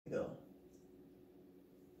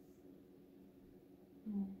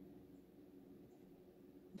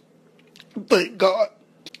Thank God.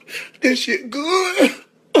 This shit good.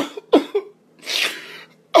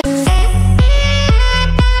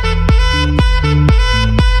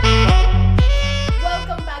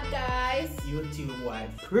 Welcome back, guys. YouTube wide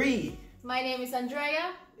pre. My name is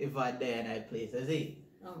Andrea. If I die and I play Tastee.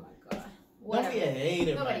 Oh my God. Don't be a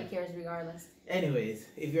hater, Nobody man. cares regardless. Anyways,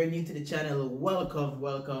 if you're new to the channel,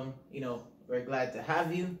 welcome. You know, we're glad to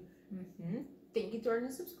have you. Thank you to our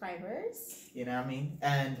new subscribers. You know what I mean?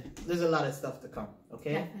 And there's a lot of stuff to come,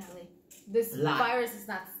 okay? Definitely. This virus is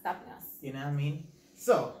not stopping us. You know what I mean?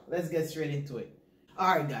 So, let's get straight into it.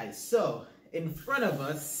 Alright, guys. So, in front of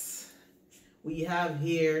us, we have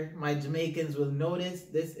here, my Jamaicans will notice,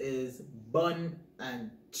 this is bun and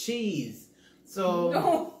cheese. So,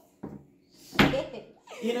 No.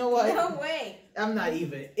 you know what? No way. I'm not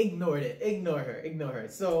even. Ignore it. Ignore her.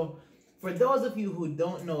 So, for those of you who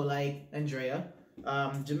don't know, like Andrea,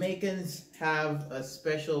 Jamaicans have a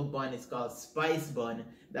special bun. It's called spice bun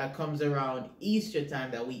that comes around Easter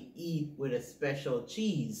time that we eat with a special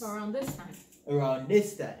cheese. So around this time. Around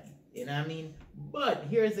this time. You know what I mean? But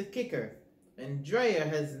here's the kicker. Andrea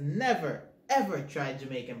has never, ever tried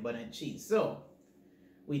Jamaican bun and cheese. So,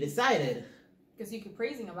 we decided. Because you keep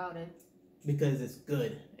praising about it. Because it's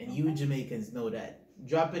good. And you Jamaicans know that.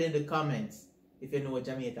 Drop it in the comments if you know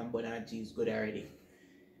Jamaican bun and cheese is good already.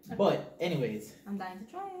 Okay. But anyways. I'm dying to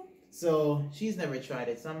try it. So she's never tried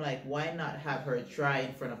it. So I'm like, why not have her try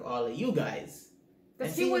in front of all of you guys?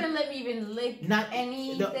 Because she wouldn't let me even lick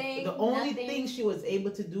anything. The only thing she was able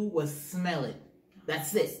to do was smell it.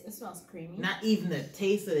 That's it. It smells creamy. Not even a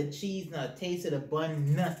taste of the cheese, not a taste of the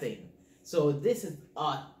bun, nothing. So this is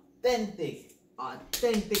authentic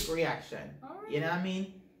reaction. Right. You know what I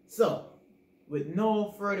mean? So, with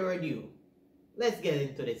no further ado, let's get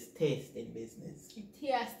into this tasting business.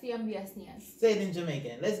 T-S-T-M-B-S-N-S. Say it in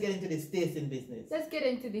Jamaican. Let's get into this tasting business. Let's get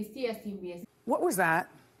into this T-S-T-M-B-S-N-S. What was that?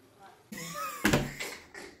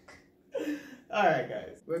 Alright,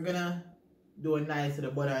 guys. We're gonna do a nice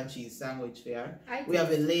little butter and cheese sandwich here. We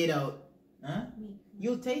have it laid out. Huh?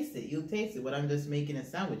 You'll taste it. But I'm just making a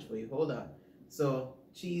sandwich for you. Hold on. So,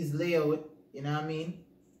 cheese layout. You know what I mean?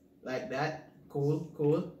 Like that.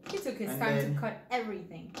 Cool. He took his time to cut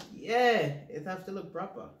everything. Yeah, it has to look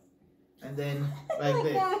proper. And then, like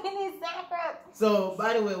this. So,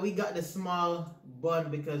 by the way, we got the small bun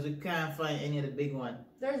because we can't find any of the big one.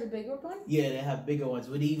 There's a bigger bun? Yeah, they have bigger ones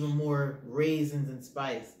with even more raisins and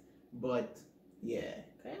spice. But, yeah.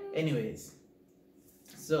 Okay. Anyways.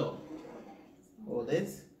 So, hold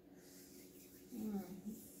this.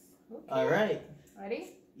 Okay. Alright.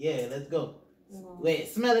 Ready? Yeah, let's go. Wait,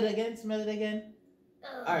 smell it again.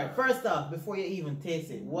 Alright, first off, before you even taste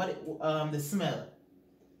it, the smell.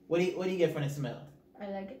 What do you get from the smell? I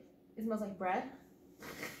like it. It smells like bread.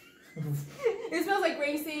 It smells like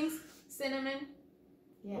raisins, cinnamon.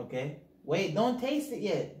 Yeah. Okay. Wait, don't taste it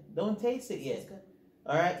yet. It's good.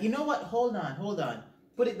 Alright, you know what? Hold on.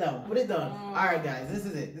 Put it down. Alright, guys, this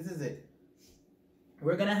is it.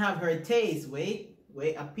 We're gonna have her taste. Wait,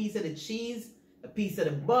 a piece of the cheese, a piece of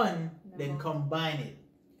the bun, then combine it.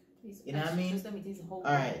 You know what I mean? Just let me taste the whole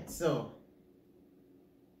Alright, so.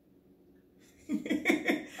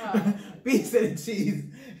 Piece of the cheese.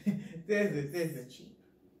 Taste it. Cheap.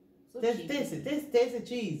 Taste the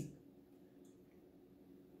cheese.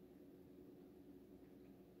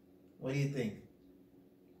 What do you think?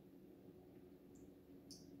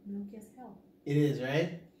 Milky as hell. It is,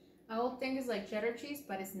 right? I would think it's like cheddar cheese,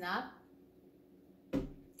 but it's not.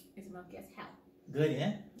 It's milky as hell. Good,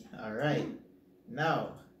 yeah? Alright.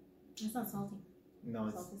 Now. It's not salty. No,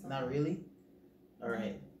 it's not really?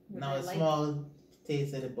 Alright. Now a small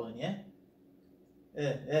taste of the bun, yeah?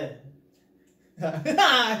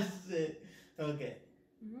 Ah, shit. Okay.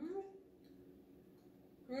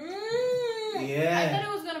 Yeah. I thought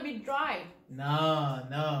it was gonna be dry.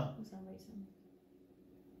 No.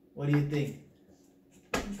 What do you think?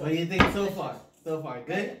 What do you think so far?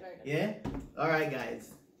 Good? Yeah? Alright,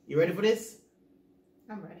 guys. You ready for this?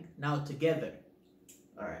 I'm ready. Now together.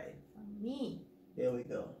 Alright. Me. Here we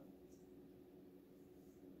go.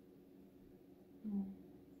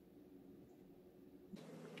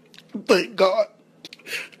 Thank God.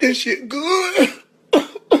 This shit good.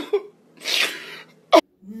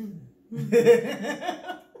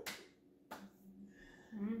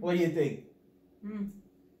 What do you think?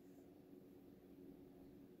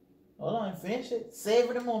 Hold on, finish it.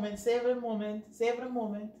 Savor the moment.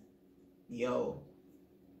 Yo.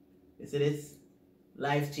 This is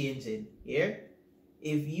life changing. Here?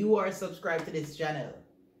 If you are subscribed to this channel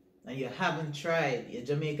and you haven't tried your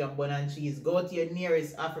Jamaican bun and cheese, go to your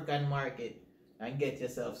nearest African market and get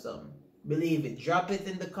yourself some. Believe it. Drop it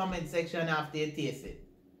in the comment section after you taste it.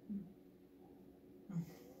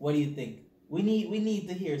 What do you think? We need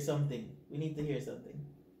to hear something. We need to hear something.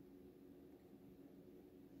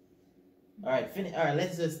 All right, finish. All right,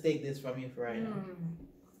 let's just take this from you for right now.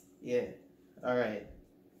 Yeah. All right.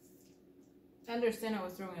 I understand I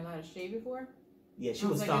was throwing a lot of shade before. Yeah, she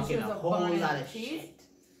was talking a whole lot of shit.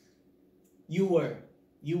 You were.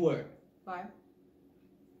 Why?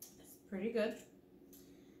 It's pretty good.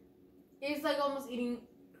 It's like almost eating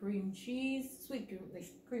cream cheese, sweet cream, like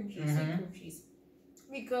cream cheese, sweet cream cheese.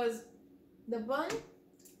 Because the bun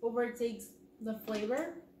overtakes the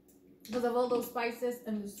flavor because of all those spices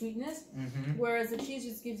and the sweetness. Whereas the cheese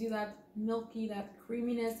just gives you that milky, that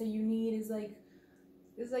creaminess that you need. It's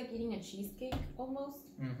like eating a cheesecake almost.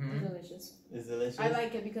 It's delicious. It's delicious. I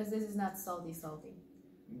like it because this is not salty.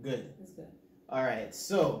 Good. It's good. All right.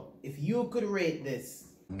 So if you could rate this,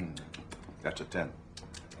 That's a 10.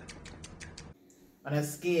 on a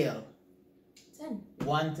scale 10.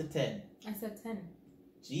 1 to 10. I said 10.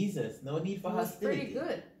 Jesus, no need for It was hostility. pretty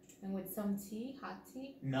good. And with some tea, hot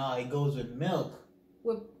tea. No, it goes with milk.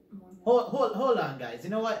 With Hold on, guys.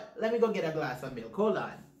 You know what? Let me go get a glass of milk. Hold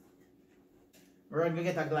on. We're gonna go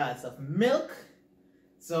get a glass of milk.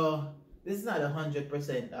 So this is not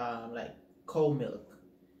 100% like cow milk.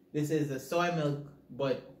 This is the soy milk,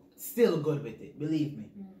 but still good with it. Believe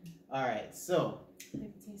me. All right. So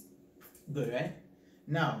good, right?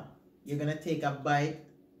 Now you're gonna take a bite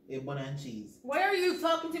of bun and cheese. Why are you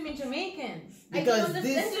talking to me Jamaican? Because I don't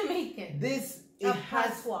understand Jamaican. This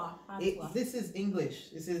is English.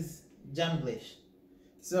 This is Jamglish.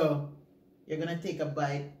 So you're gonna take a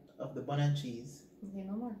bite of the bun and cheese. Okay,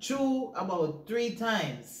 no more. Chew about 3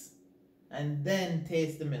 times, and then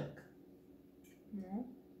taste the milk.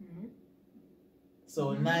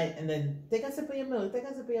 So night, and then take a sip of your milk. Take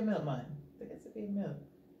a sip of your milk, man. Take a sip of your milk.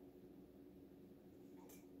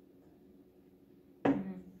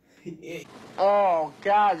 Oh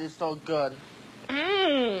God, it's so good.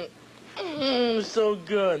 So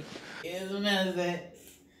good. Here's what man said.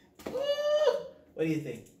 What do you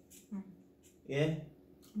think? Yeah?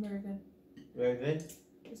 Very good. Very good?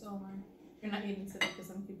 It's all mine. You're not eating today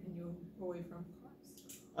because I'm keeping you away from carbs.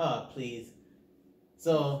 Oh, please.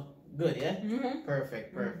 So, good, yeah?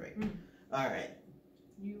 Perfect. All right.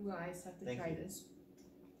 You guys have to try this.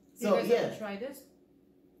 So, you guys have to try this.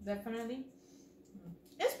 Definitely.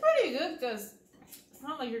 It's pretty good because it's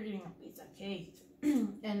not like you're eating a piece of cake.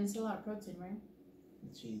 And it's a lot of protein, right?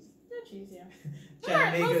 Cheese. Yeah, cheese, yeah.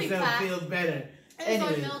 Trying to make yourself feel better. And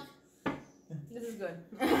soy milk. This is good.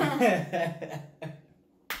 This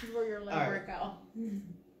is where your leg workout.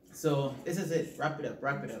 So, this is it. Wrap it up.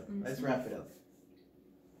 Let's wrap it up.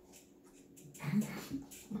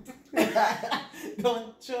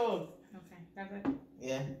 Don't choke. Okay, that's it.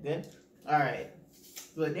 Yeah, good? Alright.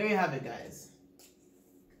 So, there you have it, guys.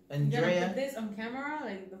 Andrea. You're gonna put this on camera?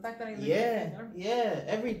 Like the fact that I Yeah,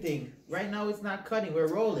 everything. Right now it's not cutting. We're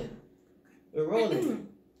rolling.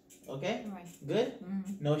 Okay? Right. Good?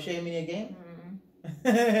 No shame in your game?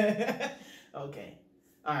 Okay.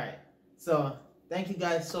 Alright. So, thank you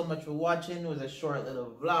guys so much for watching. It was a short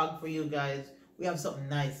little vlog for you guys. We have something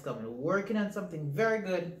nice coming. We're working on something very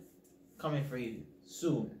good coming for you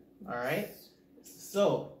soon. Alright?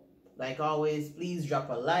 So, like always, please drop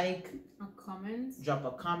a like. Drop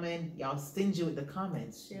a comment. Y'all stingy with the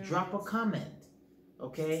comments. Drop a comment.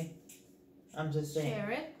 Okay? I'm just saying.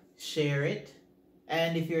 Share it.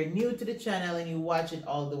 And if you're new to the channel and you watch it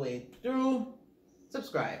all the way through,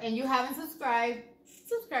 subscribe. And you haven't subscribed,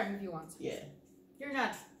 subscribe if you want to. Yeah. You're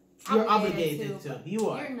not You're obligated to. You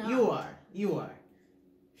are. You're not. You are.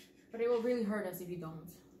 But it will really hurt us if you don't.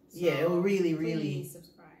 So yeah, it will really please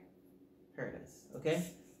subscribe. Hurt us. Okay?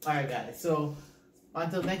 Alright guys. So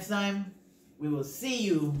until next time, we will see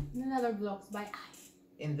you in another vlog. Bye.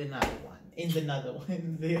 In the another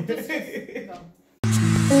one. Go.